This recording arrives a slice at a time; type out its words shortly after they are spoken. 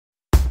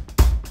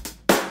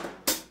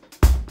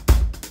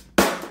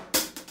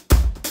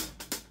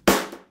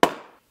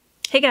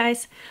Hey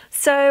guys,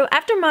 so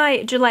after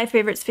my July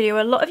favorites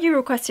video, a lot of you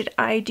requested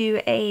I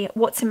do a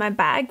what's in my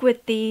bag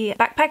with the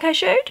backpack I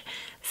showed,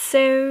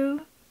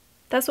 so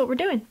that's what we're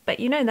doing.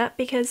 But you know that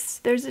because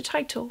there's a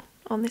title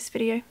on this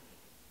video.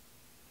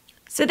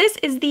 So this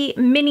is the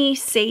Mini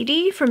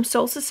Sadie from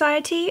Soul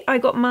Society. I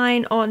got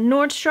mine on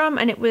Nordstrom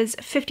and it was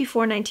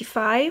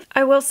 $54.95.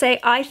 I will say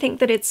I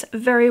think that it's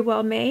very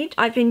well made.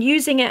 I've been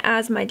using it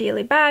as my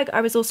daily bag.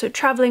 I was also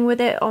traveling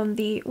with it on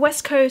the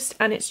West Coast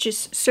and it's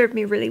just served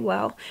me really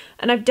well.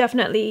 And I've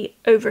definitely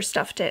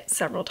overstuffed it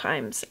several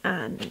times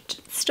and it's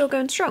still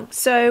going strong.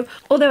 So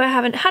although I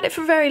haven't had it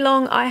for very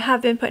long, I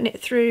have been putting it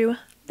through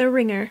the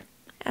ringer,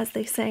 as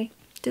they say.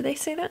 Do they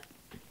say that?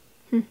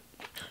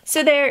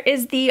 So there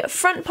is the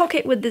front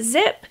pocket with the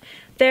zip.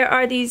 There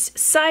are these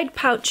side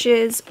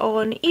pouches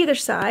on either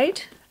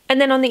side. And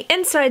then on the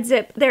inside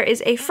zip, there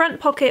is a front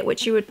pocket,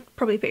 which you would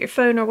probably put your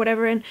phone or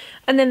whatever in.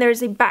 And then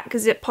there's a back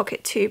zip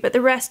pocket too, but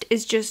the rest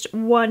is just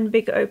one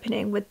big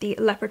opening with the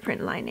leopard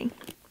print lining.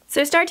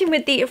 So starting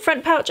with the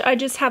front pouch, I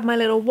just have my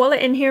little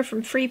wallet in here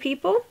from Free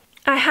People.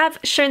 I have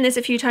shown this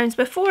a few times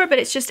before, but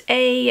it's just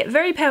a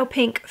very pale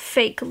pink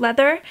fake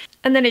leather.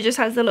 And then it just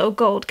has the little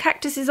gold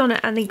cactuses on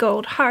it and the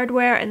gold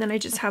hardware. And then I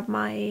just have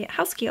my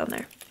house key on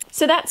there.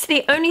 So that's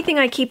the only thing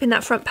I keep in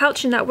that front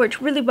pouch, and that worked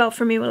really well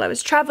for me while I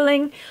was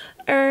traveling.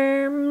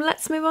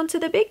 Let's move on to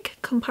the big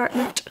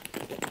compartment.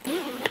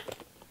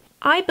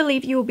 I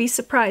believe you will be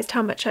surprised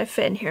how much I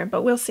fit in here,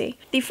 but we'll see.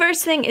 The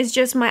first thing is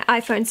just my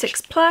iPhone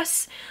 6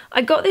 Plus.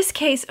 I got this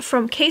case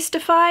from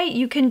Casetify.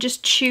 You can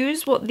just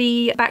choose what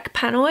the back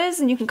panel is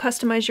and you can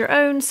customize your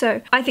own,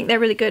 so I think they're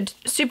really good.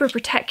 Super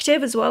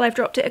protective as well. I've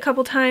dropped it a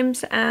couple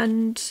times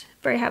and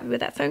very happy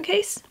with that phone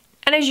case.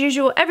 And as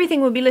usual,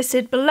 everything will be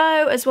listed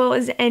below, as well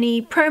as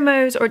any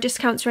promos or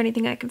discounts or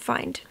anything I can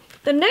find.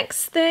 The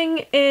next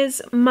thing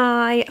is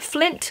my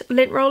Flint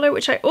lint roller,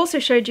 which I also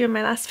showed you in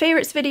my last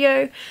favorites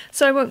video,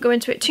 so I won't go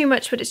into it too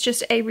much, but it's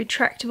just a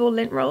retractable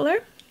lint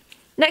roller.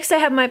 Next I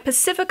have my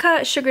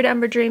Pacifica Sugared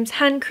Amber Dreams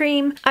hand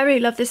cream. I really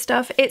love this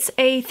stuff. It's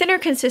a thinner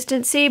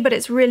consistency, but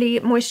it's really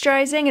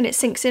moisturizing and it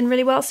sinks in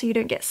really well so you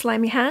don't get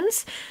slimy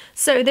hands.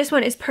 So this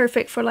one is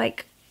perfect for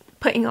like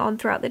putting on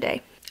throughout the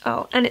day.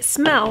 Oh, and it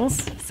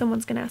smells,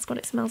 someone's gonna ask what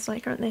it smells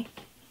like, aren't they?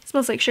 It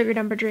smells like Sugared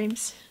Amber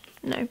Dreams.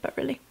 No, but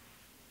really.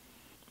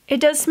 It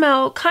does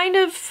smell kind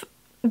of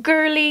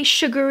girly,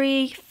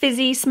 sugary,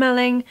 fizzy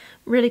smelling.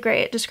 Really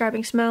great at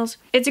describing smells.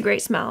 It's a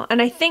great smell,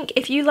 and I think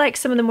if you like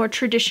some of the more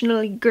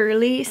traditionally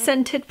girly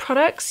scented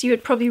products, you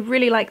would probably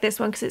really like this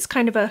one because it's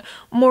kind of a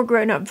more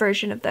grown-up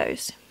version of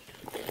those.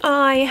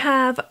 I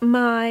have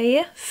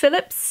my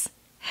Philips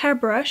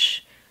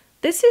hairbrush.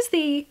 This is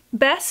the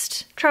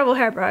best travel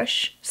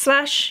hairbrush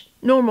slash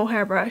normal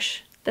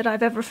hairbrush that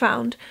I've ever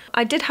found.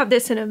 I did have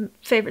this in a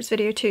favorites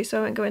video too, so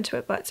I won't go into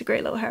it, but it's a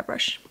great little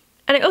hairbrush.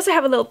 And I also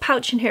have a little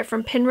pouch in here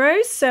from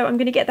Pinrose, so I'm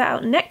going to get that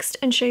out next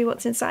and show you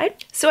what's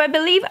inside. So I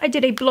believe I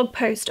did a blog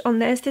post on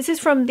this. This is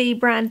from the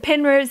brand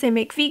Pinrose. They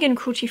make vegan,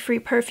 cruelty-free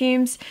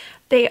perfumes.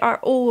 They are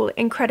all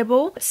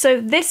incredible.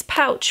 So this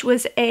pouch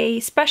was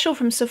a special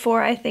from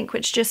Sephora, I think,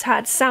 which just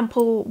had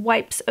sample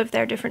wipes of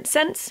their different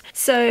scents.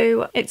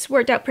 So it's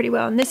worked out pretty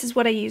well, and this is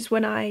what I use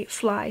when I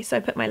fly, so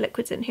I put my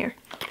liquids in here.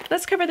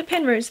 Let's cover the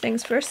Pinrose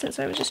things first, since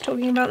I was just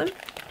talking about them.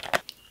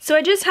 So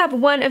I just have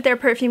one of their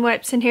perfume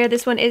wipes in here.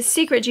 This one is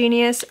Secret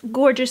Genius,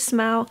 gorgeous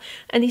smell,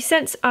 and the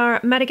scents are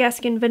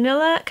Madagascan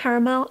vanilla,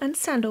 caramel, and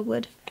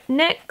sandalwood.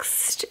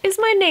 Next is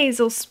my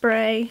nasal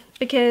spray,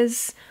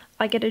 because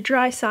I get a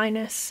dry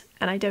sinus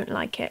and I don't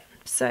like it,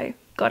 so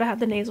gotta have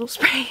the nasal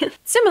spray.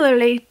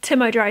 Similarly to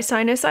my dry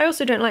sinus, I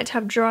also don't like to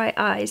have dry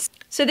eyes.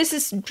 So this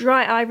is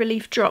Dry Eye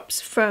Relief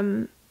Drops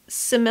from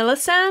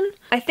Similasan.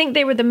 I think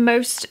they were the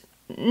most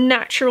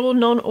natural,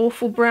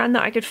 non-awful brand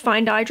that I could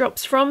find eye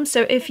drops from,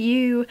 so if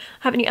you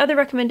have any other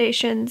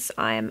recommendations,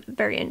 I am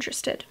very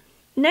interested.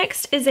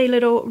 Next is a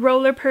little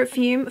roller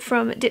perfume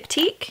from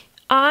Diptyque.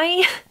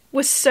 I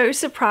was so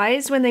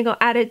surprised when they got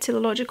added to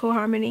the Logical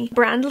Harmony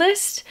brand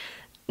list.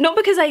 Not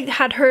because I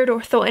had heard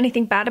or thought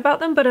anything bad about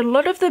them, but a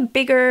lot of the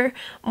bigger,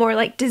 more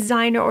like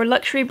designer or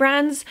luxury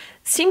brands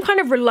seem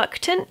kind of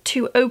reluctant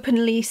to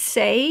openly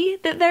say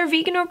that they're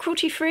vegan or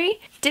cruelty-free.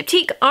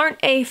 Diptyque aren't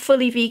a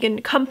fully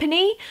vegan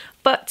company,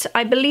 but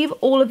I believe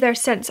all of their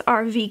scents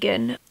are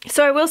vegan.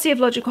 So I will see if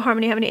Logical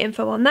Harmony have any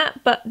info on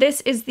that, but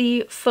this is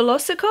the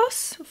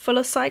Philocycos,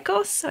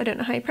 I don't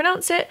know how you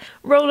pronounce it,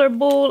 roller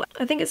ball.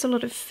 I think it's a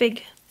lot of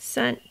fig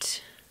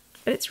scent,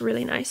 but it's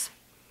really nice.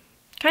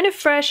 Kind of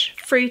fresh,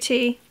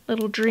 fruity,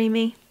 little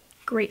dreamy,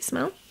 great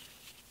smell.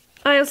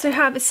 I also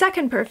have a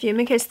second perfume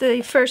in case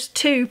the first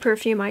two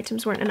perfume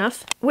items weren't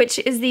enough, which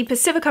is the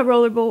Pacifica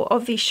Rollerball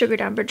of the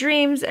Sugared Amber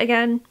Dreams.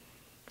 Again,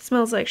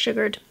 smells like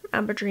Sugared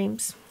Amber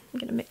Dreams. I'm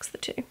gonna mix the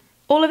two.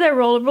 All of their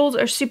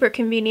rollerballs are super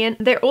convenient.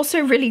 They're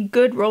also really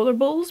good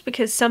rollerballs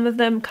because some of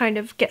them kind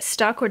of get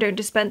stuck or don't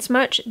dispense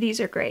much.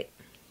 These are great.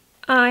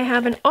 I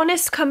have an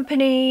Honest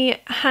Company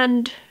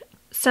hand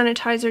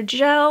sanitizer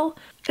gel.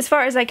 As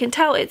far as I can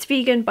tell, it's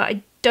vegan, but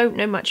I don't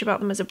know much about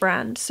them as a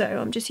brand, so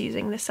I'm just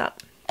using this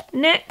up.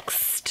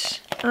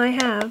 Next, I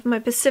have my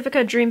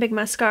Pacifica Dream Big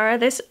mascara.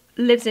 This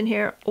lives in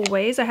here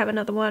always. I have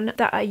another one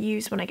that I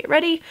use when I get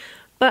ready,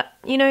 but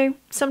you know,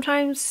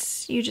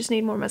 sometimes you just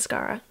need more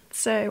mascara,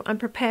 so I'm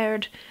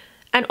prepared.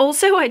 And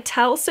also I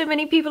tell so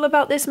many people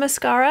about this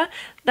mascara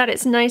that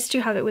it's nice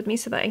to have it with me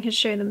so that I can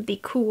show them the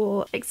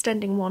cool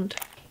extending wand.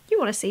 You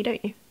want to see,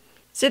 don't you?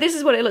 So this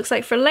is what it looks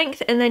like for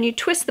length, and then you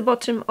twist the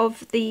bottom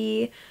of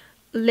the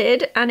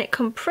lid and it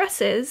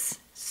compresses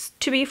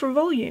to be for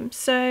volume.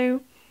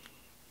 So,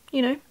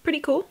 you know, pretty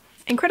cool.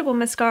 Incredible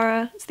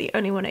mascara. It's the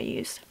only one I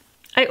use.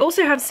 I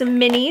also have some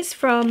minis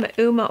from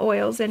Uma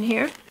Oils in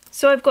here.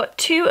 So I've got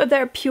 2 of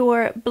their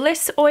Pure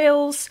Bliss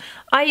oils.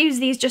 I use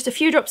these just a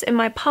few drops in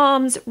my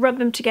palms, rub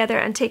them together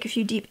and take a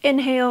few deep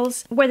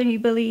inhales. Whether you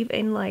believe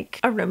in like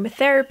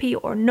aromatherapy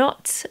or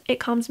not, it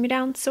calms me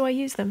down, so I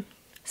use them.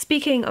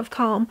 Speaking of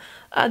calm,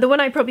 the one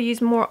I probably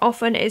use more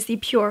often is the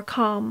Pure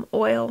Calm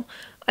oil.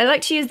 I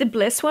like to use the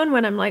Bliss one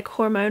when I'm like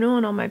hormonal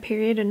and on my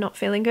period and not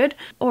feeling good,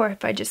 or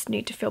if I just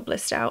need to feel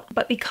blissed out.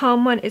 But the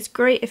Calm one is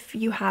great if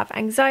you have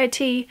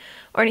anxiety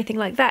or anything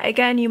like that.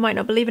 Again, you might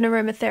not believe in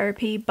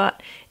aromatherapy,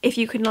 but if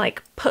you can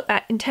like put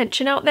that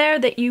intention out there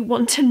that you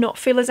want to not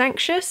feel as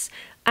anxious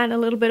and a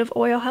little bit of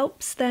oil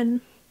helps,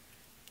 then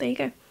there you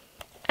go.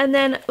 And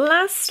then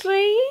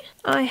lastly,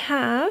 I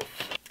have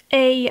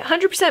a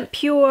 100%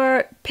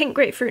 pure pink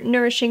grapefruit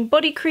nourishing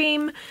body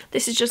cream.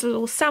 This is just a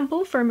little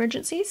sample for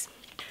emergencies.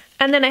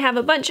 And then I have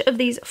a bunch of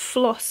these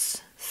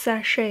floss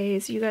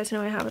sachets. You guys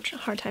know I have a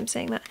hard time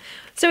saying that.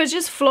 So it's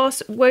just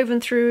floss woven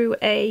through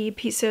a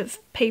piece of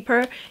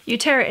paper. You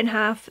tear it in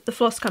half, the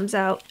floss comes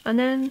out, and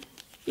then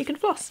you can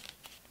floss.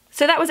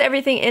 So that was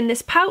everything in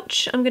this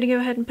pouch. I'm gonna go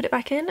ahead and put it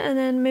back in and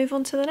then move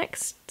on to the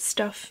next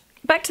stuff.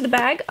 Back to the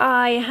bag,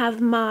 I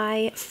have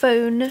my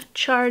phone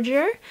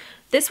charger.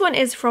 This one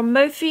is from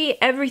Mophie.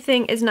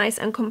 Everything is nice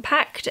and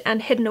compact and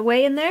hidden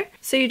away in there.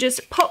 So you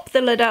just pop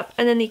the lid up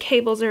and then the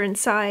cables are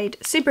inside.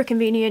 Super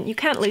convenient, you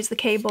can't lose the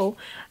cable,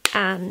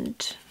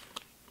 and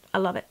I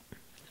love it.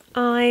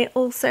 I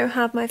also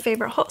have my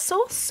favorite hot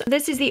sauce.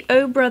 This is the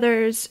O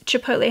Brothers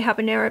Chipotle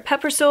Habanero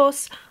Pepper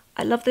Sauce.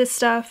 I love this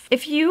stuff.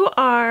 If you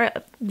are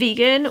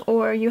vegan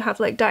or you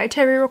have like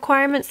dietary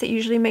requirements that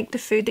usually make the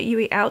food that you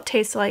eat out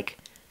taste like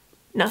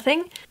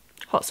nothing,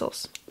 hot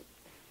sauce.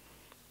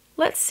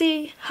 Let's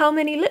see how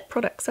many lip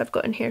products I've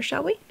got in here,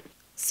 shall we?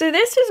 So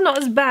this is not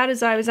as bad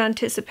as I was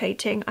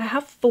anticipating. I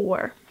have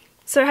 4.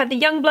 So I had the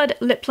Youngblood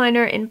lip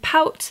liner in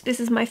Pout.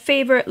 This is my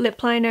favorite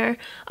lip liner.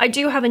 I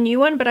do have a new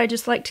one, but I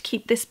just like to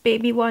keep this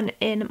baby one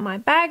in my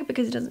bag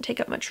because it doesn't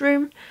take up much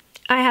room.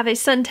 I have a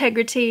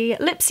Suntegrity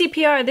lip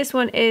CPR. This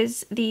one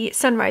is the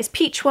Sunrise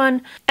Peach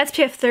one.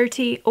 SPF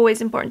 30, always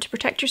important to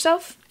protect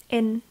yourself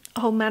in a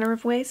whole manner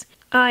of ways.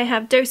 I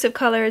have Dose of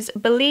Colors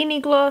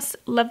Bellini Gloss,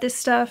 love this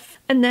stuff.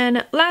 And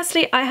then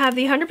lastly, I have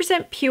the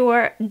 100%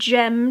 pure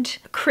gemmed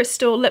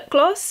crystal lip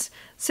gloss.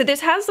 So this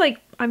has like,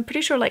 I'm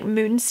pretty sure like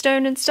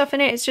moonstone and stuff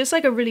in it. It's just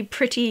like a really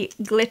pretty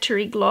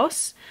glittery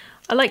gloss.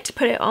 I like to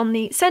put it on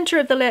the center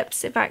of the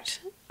lips. In fact,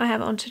 I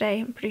have it on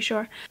today, I'm pretty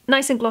sure.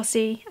 Nice and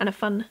glossy and a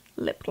fun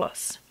lip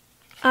gloss.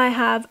 I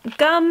have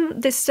gum.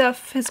 This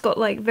stuff has got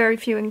like very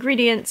few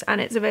ingredients and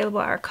it's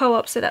available at our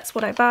co-op, so that's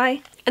what I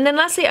buy. And then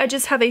lastly, I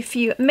just have a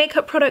few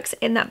makeup products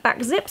in that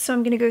back zip, so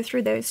I'm going to go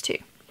through those too.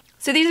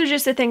 So these are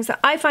just the things that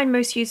I find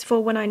most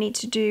useful when I need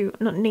to do,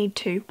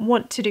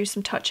 want to do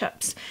some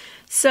touch-ups.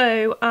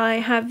 So I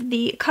have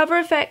the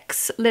Cover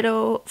FX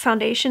little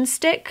foundation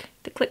stick,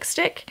 the click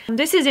stick.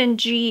 This is in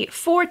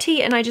G40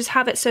 and I just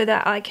have it so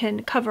that I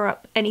can cover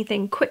up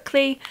anything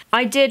quickly.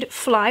 I did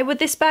fly with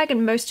this bag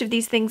and most of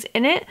these things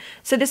in it,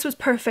 so this was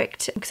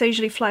perfect because I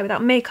usually fly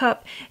without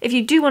makeup. If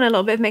you do want a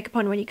little bit of makeup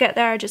on when you get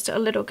there, just a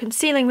little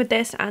concealing with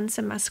this and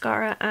some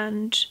mascara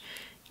and,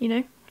 you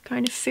know,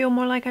 kind of feel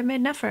more like I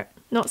made an effort.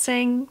 Not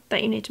saying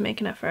that you need to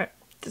make an effort,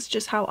 that's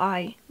just how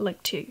I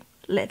like to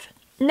live.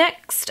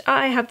 Next,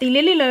 I have the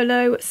Lily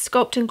Lolo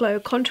Sculpt and Glow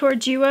Contour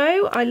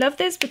Duo. I love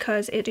this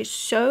because it is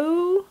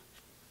so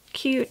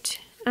cute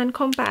and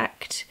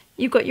compact.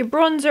 You've got your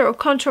bronzer or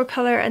contour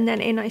color and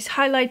then a nice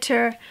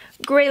highlighter.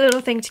 Great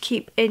little thing to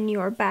keep in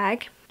your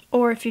bag,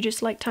 or if you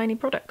just like tiny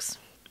products.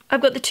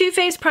 I've got the Too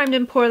Faced Primed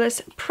and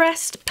Poreless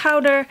Pressed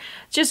Powder.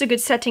 Just a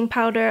good setting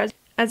powder.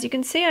 As you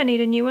can see, I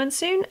need a new one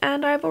soon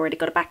and I've already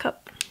got a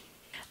backup.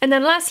 And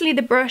then lastly,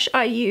 the brush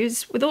I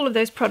use with all of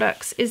those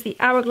products is the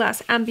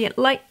Hourglass Ambient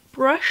Light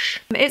brush.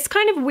 It's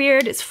kind of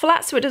weird, it's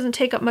flat so it doesn't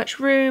take up much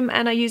room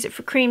and I use it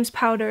for creams,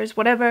 powders,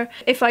 whatever.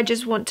 If I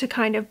just want to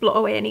kind of blot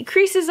away any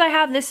creases I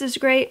have, this is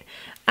great.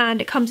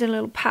 And it comes in a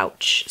little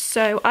pouch,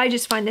 so I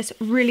just find this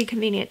really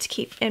convenient to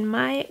keep in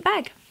my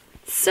bag.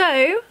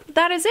 So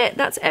that is it,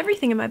 that's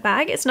everything in my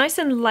bag. It's nice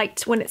and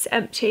light when it's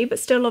empty, but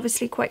still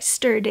obviously quite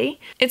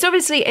sturdy. It's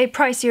obviously a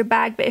pricier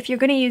bag, but if you're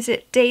gonna use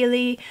it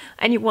daily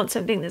and you want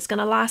something that's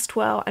gonna last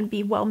well and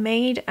be well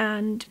made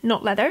and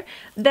not leather,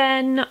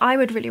 then I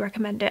would really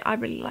recommend it. I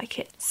really like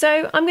it.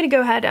 So I'm gonna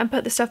go ahead and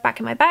put the stuff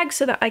back in my bag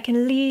so that I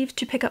can leave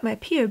to pick up my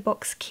PO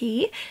box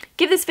key.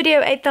 Give this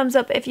video a thumbs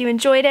up if you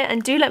enjoyed it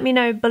and do let me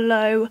know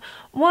below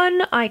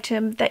one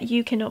item that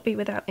you cannot be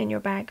without in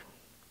your bag.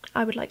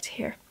 I would like to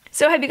hear.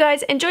 So I hope you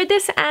guys enjoyed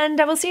this, and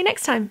I will see you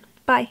next time.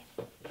 Bye.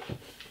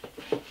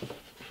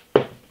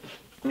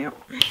 Meow.